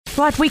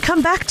Right, we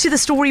come back to the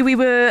story we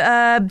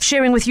were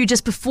sharing with you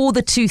just before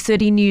the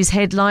 2:30 news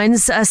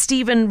headlines.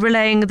 Stephen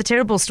relaying the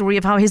terrible story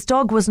of how his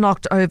dog was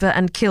knocked over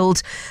and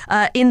killed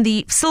in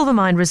the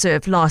Silvermine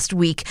Reserve last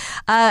week.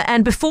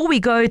 And before we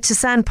go to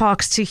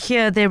SANParks to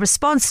hear their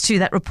response to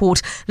that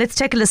report, let's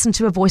take a listen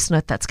to a voice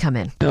note that's come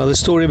in. Now, the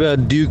story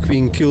about Duke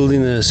being killed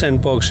in the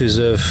SANParks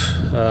Reserve,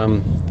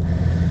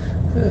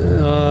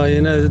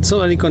 it's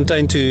not only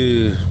contained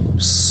to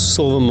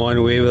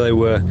Silvermine, wherever they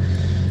were.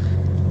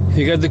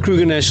 You go to the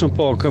Kruger National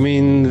Park, a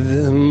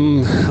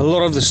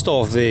lot of the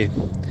staff there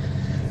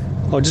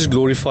are just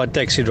glorified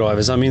taxi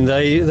drivers.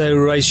 They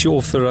race you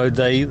off the road,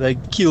 they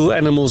kill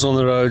animals on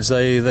the roads,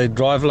 they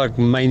drive like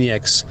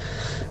maniacs.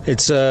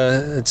 It's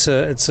a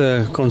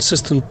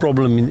consistent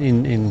problem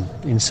in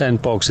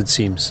SANParks, it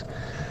seems.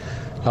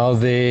 How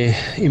their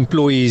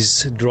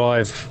employees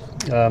drive.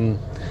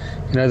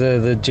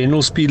 The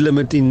general speed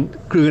limit in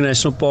Kruger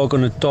National Park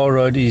on a tar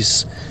road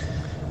is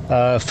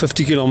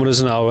 50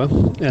 kilometers an hour,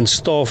 and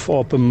staff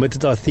are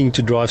permitted, I think,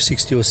 to drive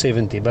 60 or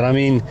 70. But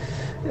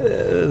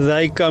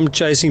they come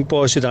chasing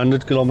past at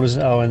 100 kilometers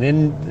an hour, and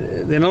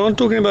then I'm not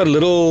talking about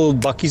little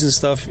buckies and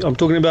stuff. I'm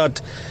talking about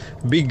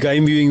big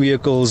game viewing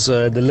vehicles,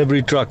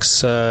 delivery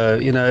trucks,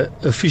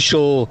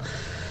 official.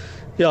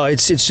 Yeah,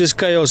 it's just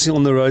chaos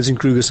on the roads in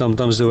Kruger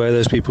sometimes, the way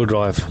those people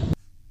drive.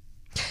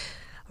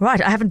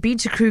 Right, I haven't been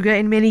to Kruger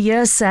in many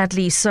years,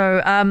 sadly,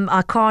 so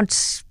I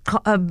can't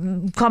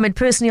comment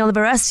personally on the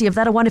veracity of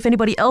that. I wonder if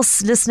anybody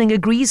else listening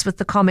agrees with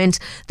the comment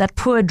that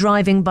poor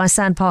driving by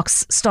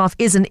SANParks staff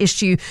is an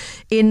issue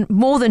in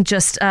more than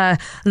just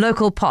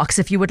local parks.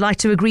 If you would like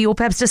to agree or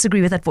perhaps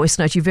disagree with that voice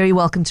note, you're very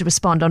welcome to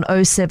respond on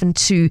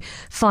 072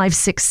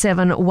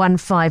 567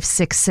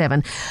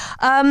 1567.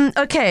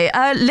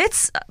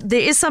 There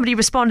is somebody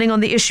responding on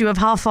the issue of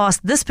how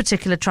fast this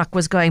particular truck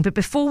was going, but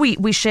before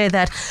we share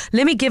that,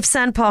 let me give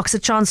SANParks a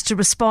chance to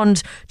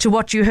respond to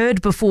what you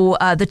heard before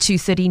the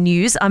 2:30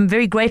 news. I'm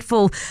very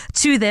grateful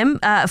to them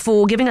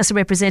for giving us a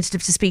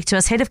representative to speak to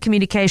us. Head of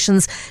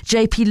Communications,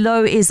 JP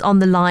Lowe, is on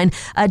the line.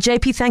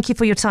 JP, thank you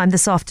for your time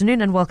this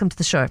afternoon and welcome to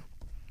the show.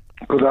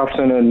 Good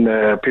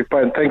afternoon, people,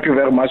 and thank you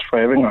very much for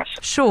having us.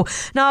 Sure.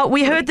 Now,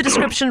 we heard the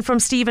description from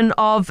Stephen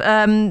of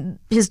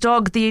his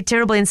dog, the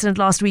terrible incident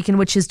last week in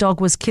which his dog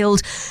was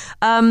killed.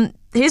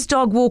 His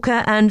dog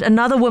Walker and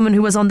another woman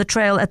who was on the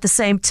trail at the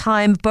same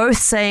time, both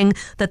saying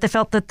that they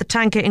felt that the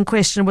tanker in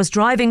question was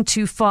driving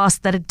too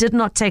fast, that it did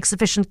not take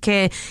sufficient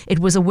care. It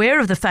was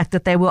aware of the fact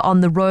that they were on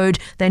the road.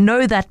 They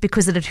know that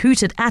because it had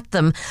hooted at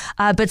them,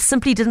 but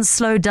simply didn't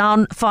slow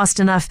down fast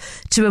enough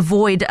to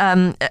avoid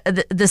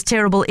this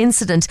terrible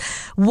incident.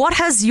 What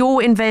has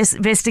your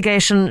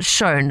investigation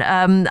shown?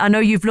 I know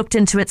you've looked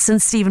into it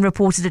since Stephen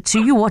reported it to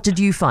you. What did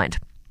you find?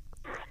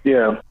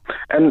 Yeah,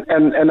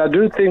 and I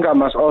do think I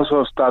must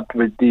also start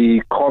with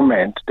the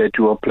comment that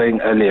you were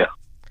playing earlier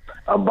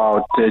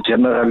about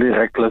generally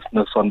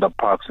recklessness on the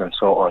parks and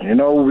so on.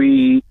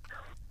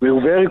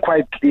 We're very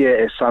quite clear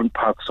as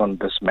SANParks on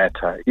this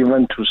matter.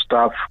 Even to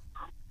staff,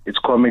 it's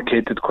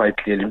communicated quite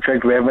clearly. In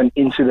fact, we have an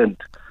incident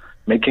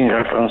making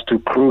reference to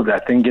Kruger, I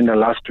think in the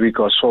last week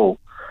or so,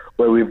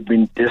 where we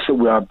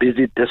are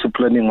busy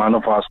disciplining one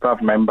of our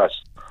staff members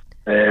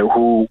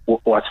who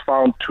was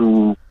found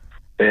to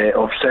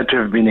said to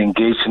have been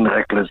engaged in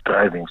reckless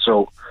driving.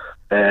 So,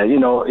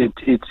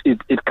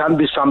 it can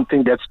be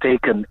something that's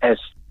taken as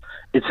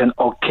it's an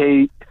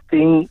okay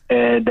thing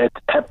that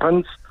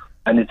happens,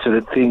 and it's a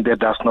thing that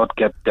does not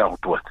get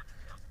dealt with.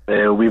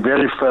 We're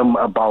very firm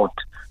about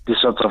these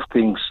sorts of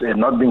things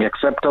not being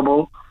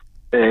acceptable.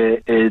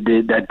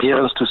 The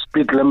adherence to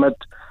speed limit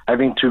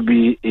having to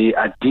be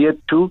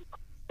adhered to,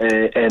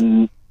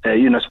 and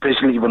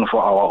especially even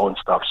for our own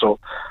staff. So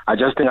I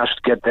just think I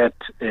should get that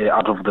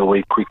out of the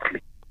way quickly.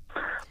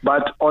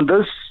 But on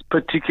this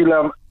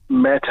particular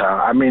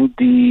matter,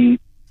 the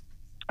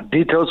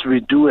details we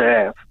do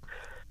have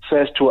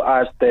says to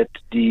us that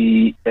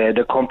the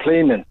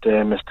complainant,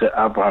 Mr.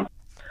 Abraham,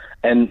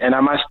 and I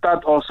must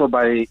start also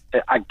by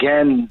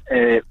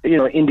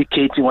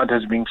indicating what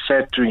has been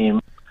said to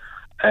him.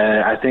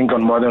 I think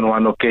on more than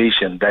one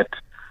occasion, that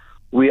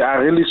we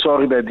are really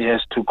sorry that he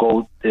has to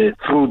go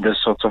through this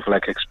sort of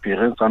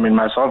experience.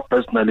 Myself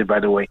personally, by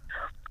the way,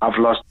 I've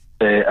lost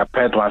a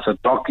pet once, a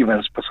dog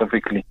even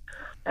specifically.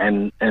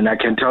 And I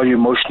can tell you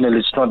emotionally,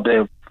 it's not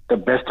the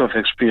best of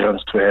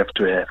experience to have.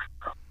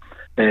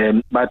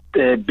 But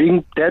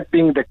being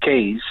the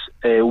case,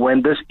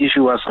 when this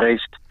issue was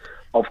raised,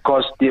 of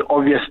course, the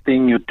obvious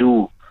thing you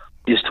do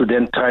is to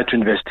then try to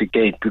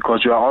investigate,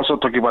 because you are also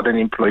talking about an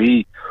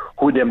employee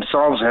who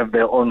themselves have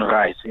their own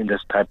rights in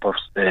this type of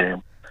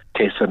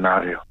case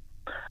scenario.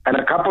 And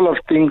a couple of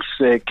things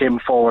came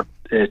forward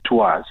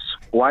to us.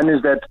 One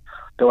is that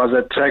there was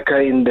a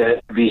tracker in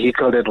the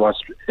vehicle that was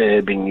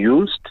being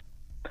used.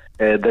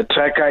 The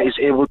tracker is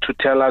able to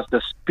tell us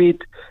the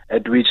speed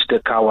at which the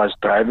car was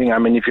driving.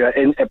 If you're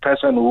a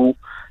person who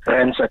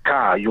rents a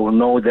car, you will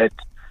know that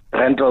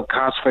rental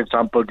cars, for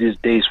example, these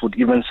days would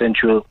even send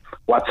you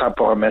WhatsApp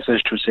or a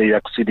message to say you're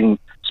exceeding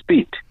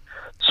speed.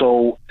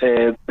 So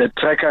the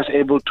tracker is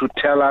able to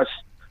tell us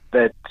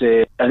that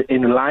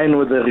in line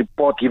with the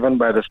report given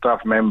by the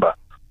staff member,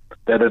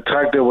 that the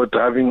truck they were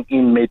driving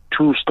in made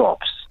 2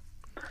 stops.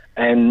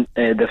 And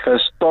the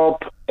first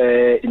stop,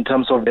 in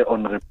terms of their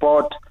own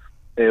report,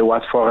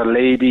 was for a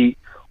lady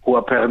who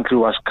apparently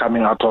was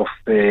coming out of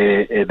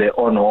their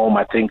own home,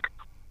 I think,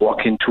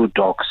 walking 2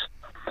 dogs.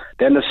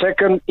 Then the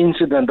second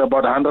incident,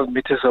 about 100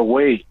 meters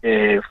away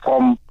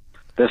from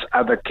this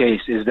other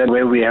case, is then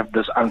where we have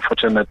this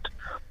unfortunate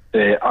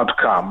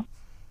outcome,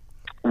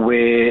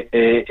 where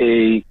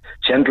a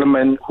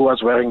gentleman who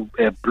was wearing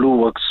a blue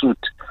work suit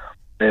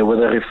with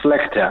a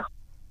reflector,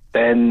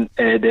 then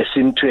there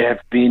seemed to have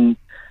been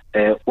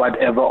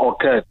whatever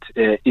occurred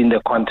in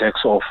the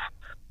context of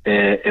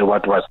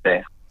what was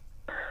there.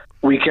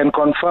 We can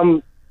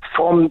confirm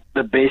from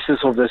the basis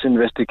of this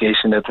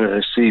investigation that we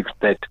received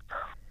that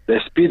the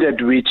speed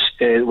at which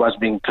was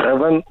being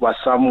driven was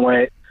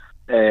somewhere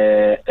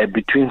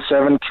between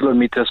 7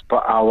 kilometers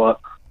per hour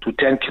to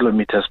 10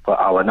 kilometers per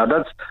hour. Now,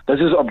 this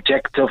is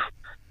objective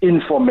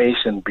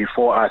information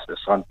before us as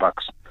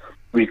SANParks.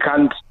 We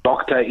can't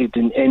doctor it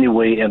in any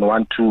way and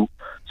want to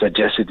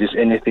suggest it is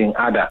anything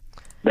other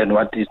than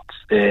what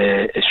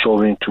it's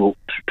showing to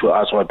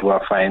us, what we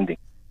are finding.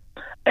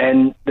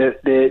 And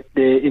the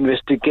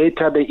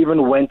investigator, they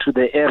even went to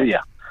the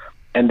area,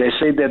 and they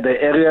say that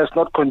the area is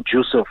not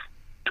conducive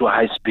to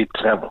high-speed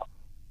travel.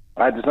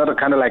 Right? It's not a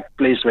kind of like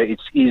place where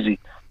it's easy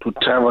to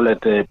travel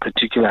at a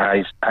particular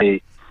high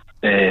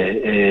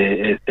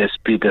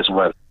speed as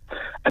well.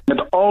 And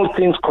with all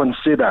things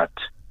considered,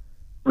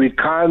 we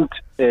can't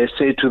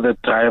say to the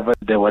driver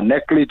they were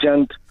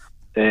negligent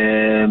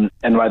and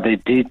what they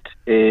did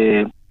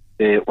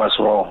was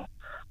wrong.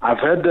 I've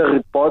heard the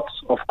reports,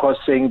 of course,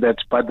 saying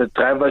that but the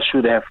driver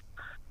should have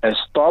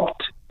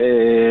stopped.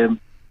 The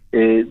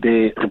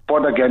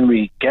report again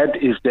we get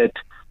is that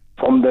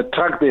from the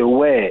truck they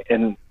were,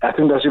 and I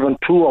think there's even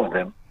 2 of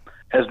them,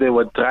 as they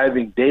were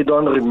driving, they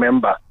don't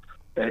remember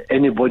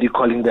anybody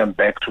calling them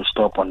back to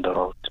stop on the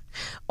road.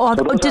 So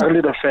those are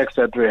really the facts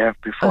that we have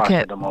before us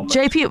at the moment.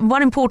 JP,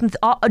 one important,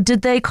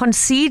 did they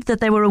concede that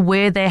they were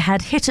aware they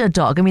had hit a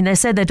dog? I mean, they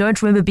said they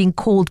don't remember being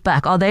called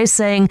back. Are they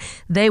saying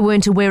they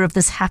weren't aware of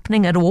this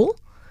happening at all?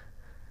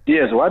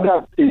 Yes, what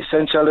they're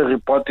essentially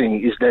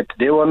reporting is that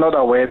they were not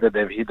aware that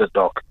they've hit a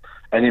dog.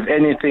 And if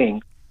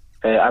anything,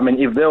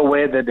 if they're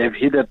aware that they've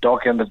hit a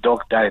dog and the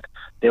dog died,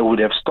 they would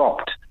have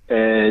stopped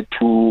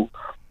to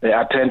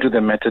attend to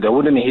the matter. They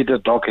wouldn't hit a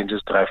dog and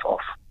just drive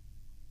off.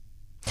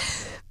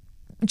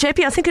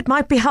 JP, I think it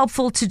might be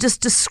helpful to just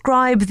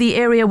describe the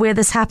area where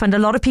this happened. A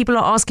lot of people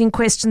are asking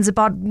questions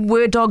about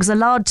were dogs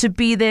allowed to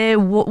be there?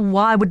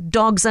 Why would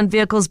dogs and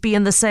vehicles be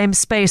in the same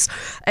space,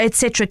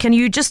 etc.? Can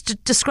you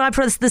just describe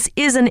for us, this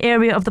is an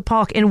area of the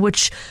park in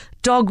which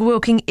dog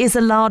walking is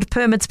allowed,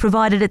 permits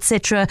provided,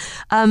 etc.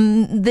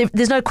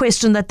 There's no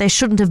question that they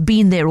shouldn't have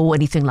been there or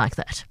anything like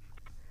that.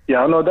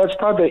 Yeah, no, that's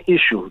not the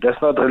issue. That's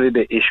not really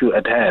the issue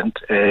at hand.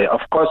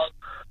 Of course,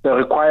 the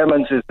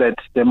requirement is that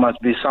there must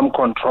be some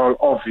control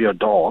of your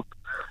dog,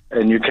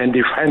 and you can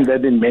define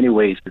that in many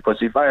ways, because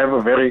if I have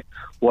a very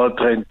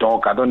well-trained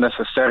dog, I don't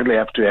necessarily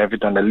have to have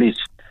it on a leash,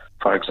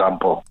 for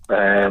example.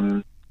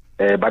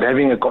 But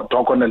having a dog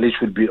on a leash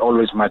would be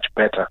always much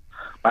better.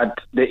 But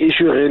the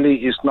issue really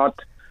is not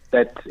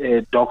that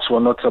dogs were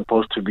not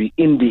supposed to be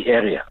in the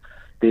area.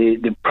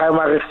 The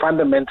primary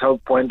fundamental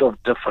point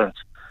of difference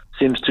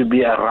seems to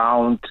be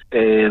around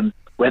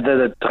whether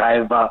the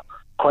driver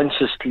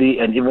consciously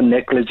and even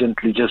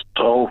negligently just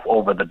drove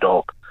over the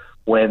dog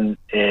when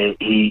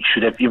he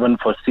should have even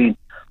foreseen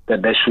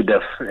that should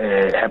have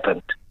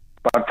happened.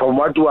 But from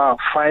what we are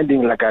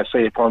finding, like I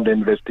say, from the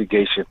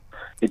investigation,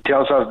 it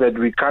tells us that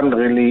we can't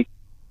really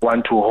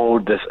want to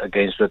hold this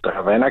against the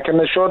driver. And I can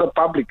assure the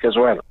public as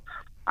well.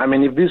 I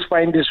mean, if these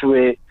findings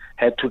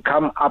had to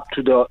come out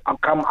to the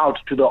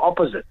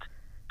opposite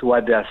to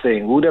what they are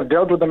saying, we would have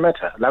dealt with the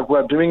matter, like we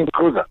are doing in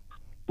Kruger.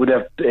 We would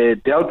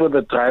have dealt with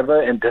the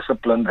driver and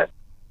disciplined them.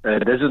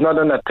 This is not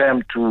an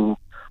attempt to,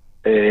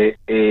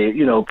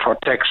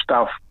 protect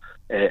staff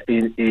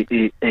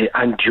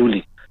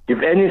unduly.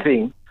 If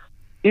anything,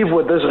 if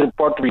with this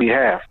report we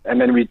have, and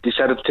then we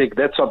decided to take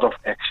that sort of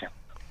action,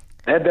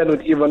 that then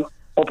would even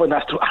open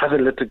us to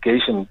other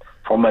litigation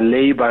from a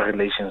labor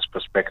relations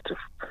perspective.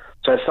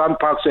 So as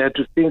SANParks, we had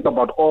to think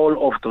about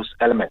all of those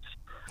elements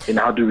in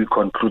how do we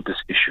conclude this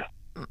issue.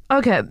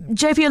 Okay.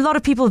 JP, a lot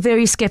of people are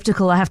very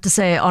skeptical, I have to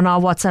say, on our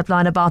WhatsApp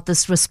line about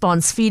this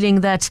response, feeling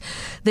that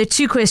there are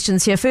 2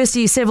 questions here.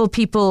 Firstly, several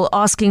people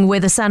asking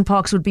whether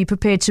SANParks would be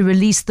prepared to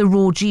release the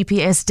raw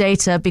GPS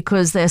data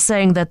because they're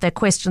saying that they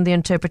question the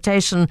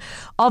interpretation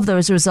of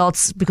those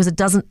results because it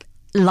doesn't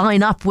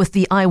line up with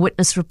the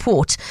eyewitness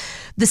report.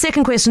 The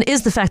second question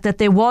is the fact that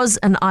there was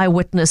an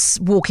eyewitness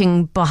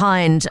walking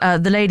behind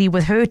the lady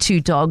with her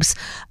 2 dogs.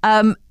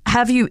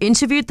 Have you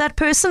interviewed that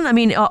person? I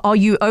mean, are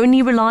you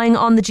only relying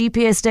on the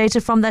GPS data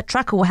from that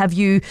truck, or have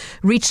you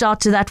reached out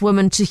to that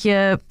woman to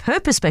hear her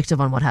perspective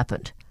on what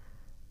happened?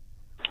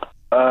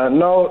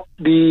 No,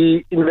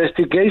 the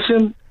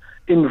investigation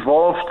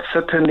involved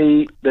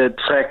certainly the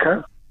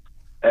tracker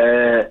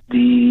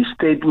the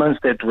statements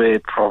that were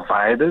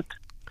provided,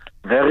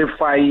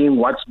 verifying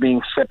what's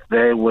being said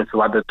there with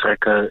what the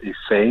tracker is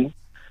saying,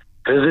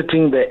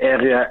 visiting the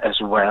area as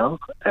well.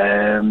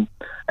 And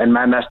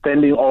my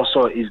understanding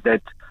also is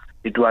that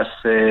it was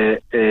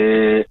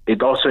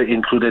it also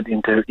included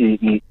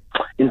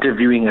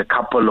interviewing a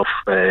couple of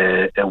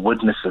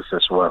witnesses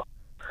as well.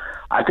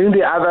 I think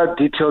the other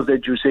details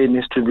that you say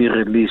needs to be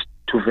released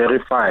to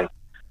verify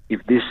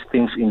if these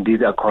things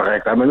indeed are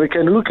correct. I mean, we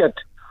can look at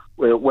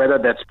whether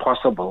that's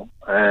possible.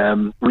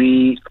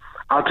 We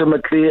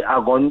ultimately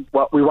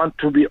we want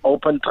to be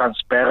open,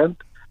 transparent,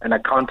 and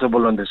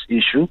accountable on this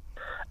issue,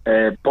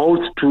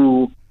 both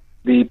to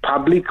the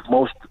public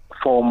most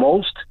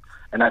foremost,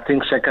 and I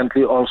think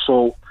secondly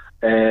also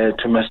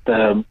to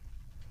Mr.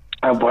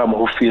 Abraham,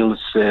 who feels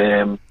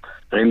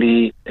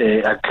really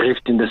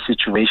aggrieved in the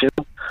situation,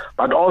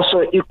 but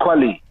also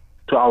equally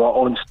to our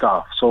own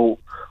staff. So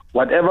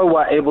whatever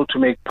we're able to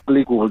make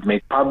public, we will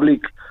make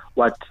public.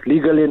 What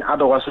legally and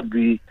otherwise would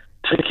be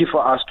tricky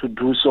for us to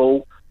do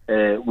so,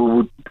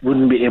 we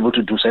wouldn't be able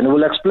to do so. And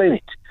we'll explain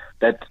it,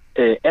 that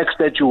X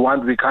that you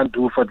want, we can't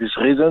do for these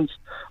reasons,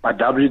 but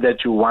W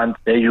that you want,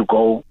 there you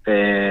go,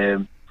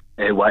 we're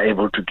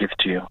able to give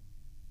to you.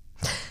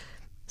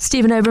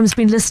 Stephen Abram's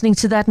been listening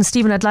to that. And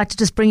Stephen, I'd like to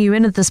just bring you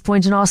in at this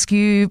point and ask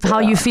you how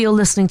you feel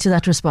listening to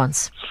that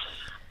response.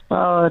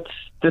 Well, it's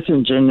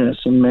disingenuous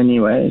in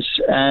many ways,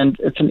 and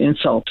it's an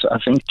insult, I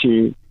think,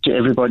 to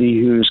everybody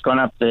who's gone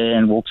up there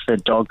and walks their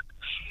dog.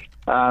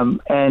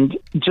 And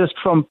just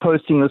from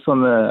posting this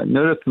on the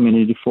Neuro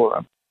Community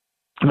Forum,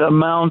 the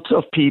amount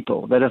of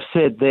people that have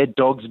said their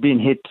dog's been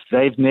hit,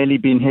 they've nearly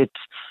been hit,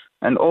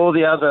 and all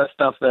the other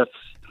stuff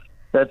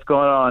that's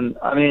gone on.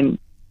 I mean,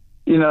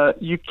 you know,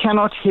 you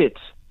cannot hit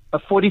a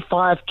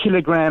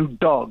 45-kilogram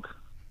dog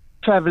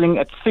traveling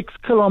at 6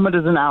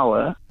 kilometers an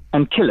hour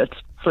and kill it,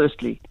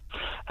 firstly.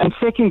 And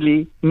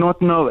secondly,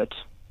 not know it.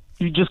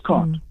 You just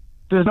can't.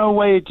 There's no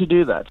way to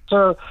do that.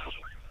 So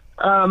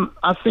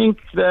I think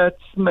that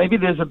maybe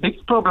there's a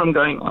big problem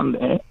going on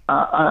there.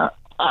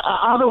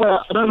 Either way,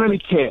 I don't really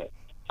care.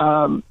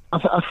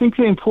 I think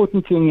the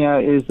important thing here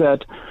is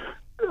that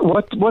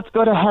what's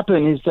got to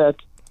happen is that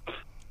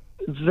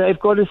they've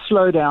got to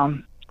slow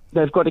down.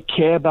 They've got to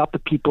care about the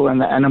people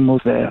and the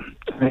animals there.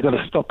 They've got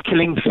to stop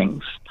killing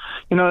things.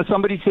 You know,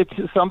 somebody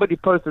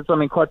posted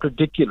something quite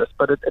ridiculous,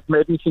 but it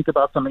made me think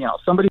about something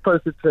else. Somebody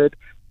said,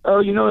 oh,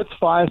 you know, it's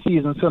fire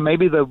season, so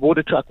maybe the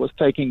water truck was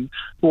taking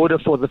water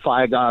for the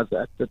fire guys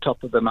at the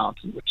top of the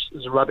mountain, which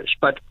is rubbish.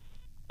 But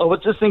I was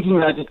just thinking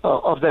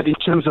of that in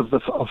terms of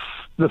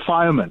the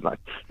firemen. Like,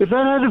 if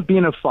there had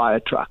been a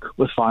fire truck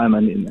with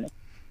firemen in there,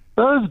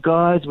 those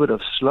guys would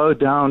have slowed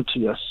down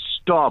to a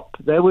stop.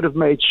 They would have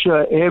made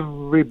sure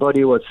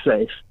everybody was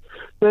safe.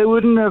 They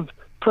wouldn't have,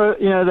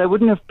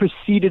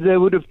 proceeded. They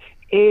would have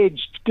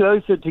edged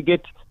closer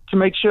to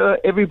make sure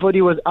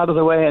everybody was out of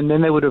the way, and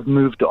then they would have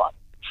moved on.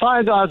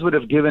 Fire guys would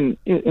have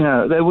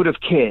they would have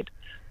cared.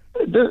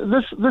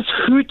 This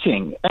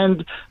hooting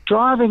and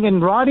driving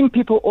and riding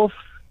people off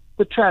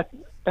the track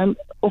and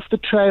off the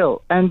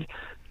trail and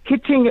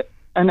hitting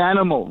an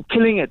animal,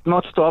 killing it,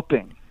 not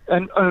stopping,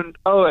 and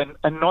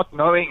not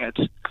knowing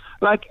it.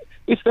 Like,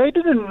 if they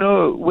didn't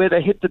know where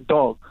they hit the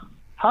dog,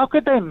 how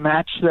could they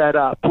match that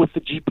up with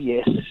the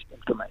GPS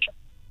information?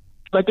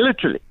 Like,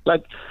 literally.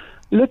 Like,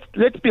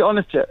 let's be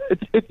honest here.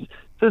 It's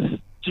this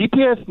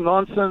GPS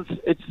nonsense.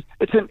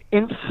 It's an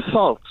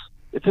insult.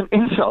 It's an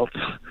insult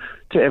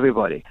to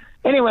everybody.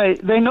 Anyway,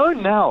 they know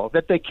now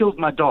that they killed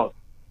my dog,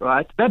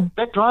 right?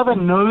 That driver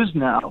knows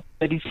now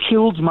that he's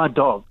killed my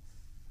dog.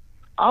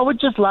 I would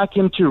just like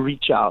him to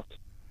reach out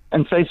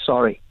and say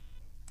sorry.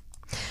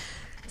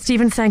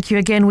 Stephen, thank you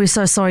again. We're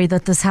so sorry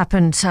that this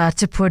happened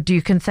to poor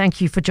Duke, and thank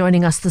you for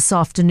joining us this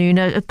afternoon.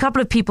 A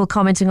couple of people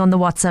commenting on the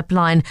WhatsApp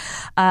line,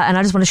 and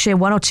I just want to share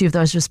one or two of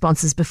those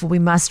responses before we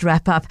must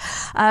wrap up.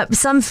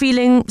 Some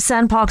feeling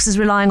SANParks is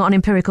relying on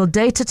empirical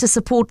data to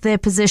support their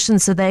position,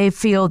 so they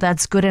feel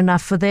that's good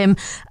enough for them.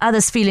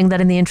 Others feeling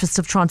that in the interest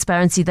of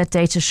transparency, that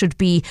data should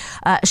be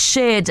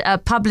shared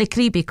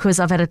publicly, because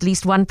I've had at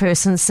least one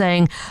person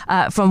saying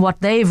from what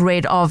they've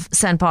read of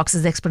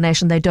SANParks'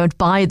 explanation, they don't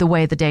buy the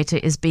way the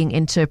data is being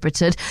interpreted.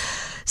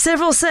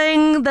 Several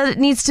saying that it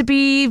needs to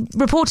be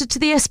reported to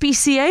the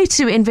SPCA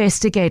to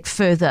investigate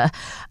further.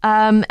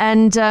 A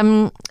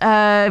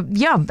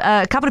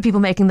couple of people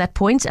making that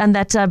point, and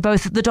that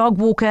both the dog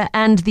walker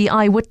and the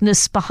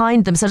eyewitness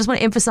behind them. So I just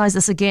want to emphasize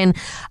this again.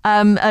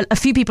 A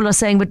few people are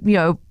saying, but, you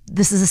know,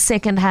 this is a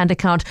second-hand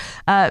account.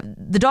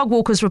 The dog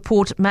walker's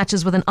report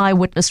matches with an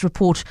eyewitness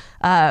report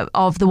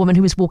of the woman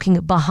who was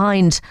walking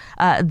behind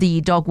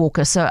the dog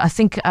walker. So I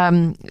think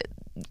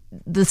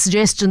the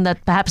suggestion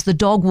that perhaps the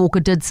dog walker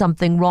did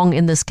something wrong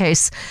in this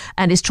case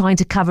and is trying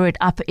to cover it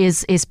up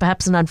is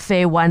perhaps an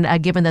unfair one,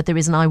 given that there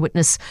is an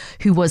eyewitness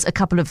who was a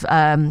couple of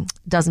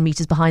dozen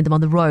meters behind them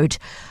on the road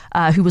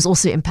who was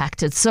also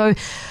impacted. So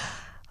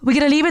We're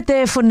going to leave it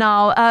there for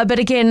now. But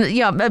again,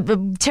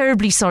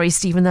 terribly sorry,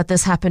 Stephen, that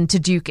this happened to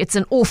Duke. It's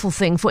an awful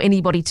thing for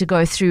anybody to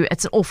go through.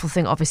 It's an awful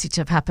thing, obviously,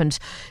 to have happened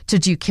to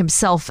Duke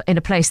himself in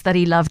a place that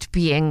he loved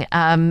being.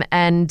 A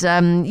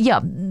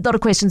lot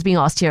of questions being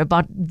asked here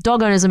about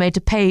dog owners are made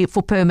to pay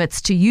for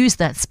permits to use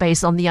that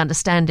space on the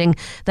understanding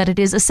that it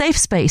is a safe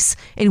space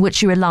in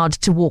which you're allowed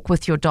to walk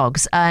with your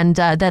dogs, and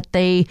that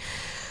they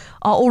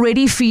are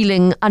already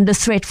feeling under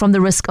threat from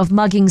the risk of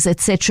muggings,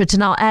 etc. To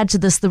now add to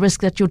this the risk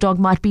that your dog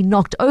might be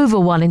knocked over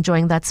while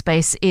enjoying that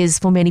space is,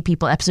 for many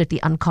people, absolutely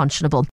unconscionable.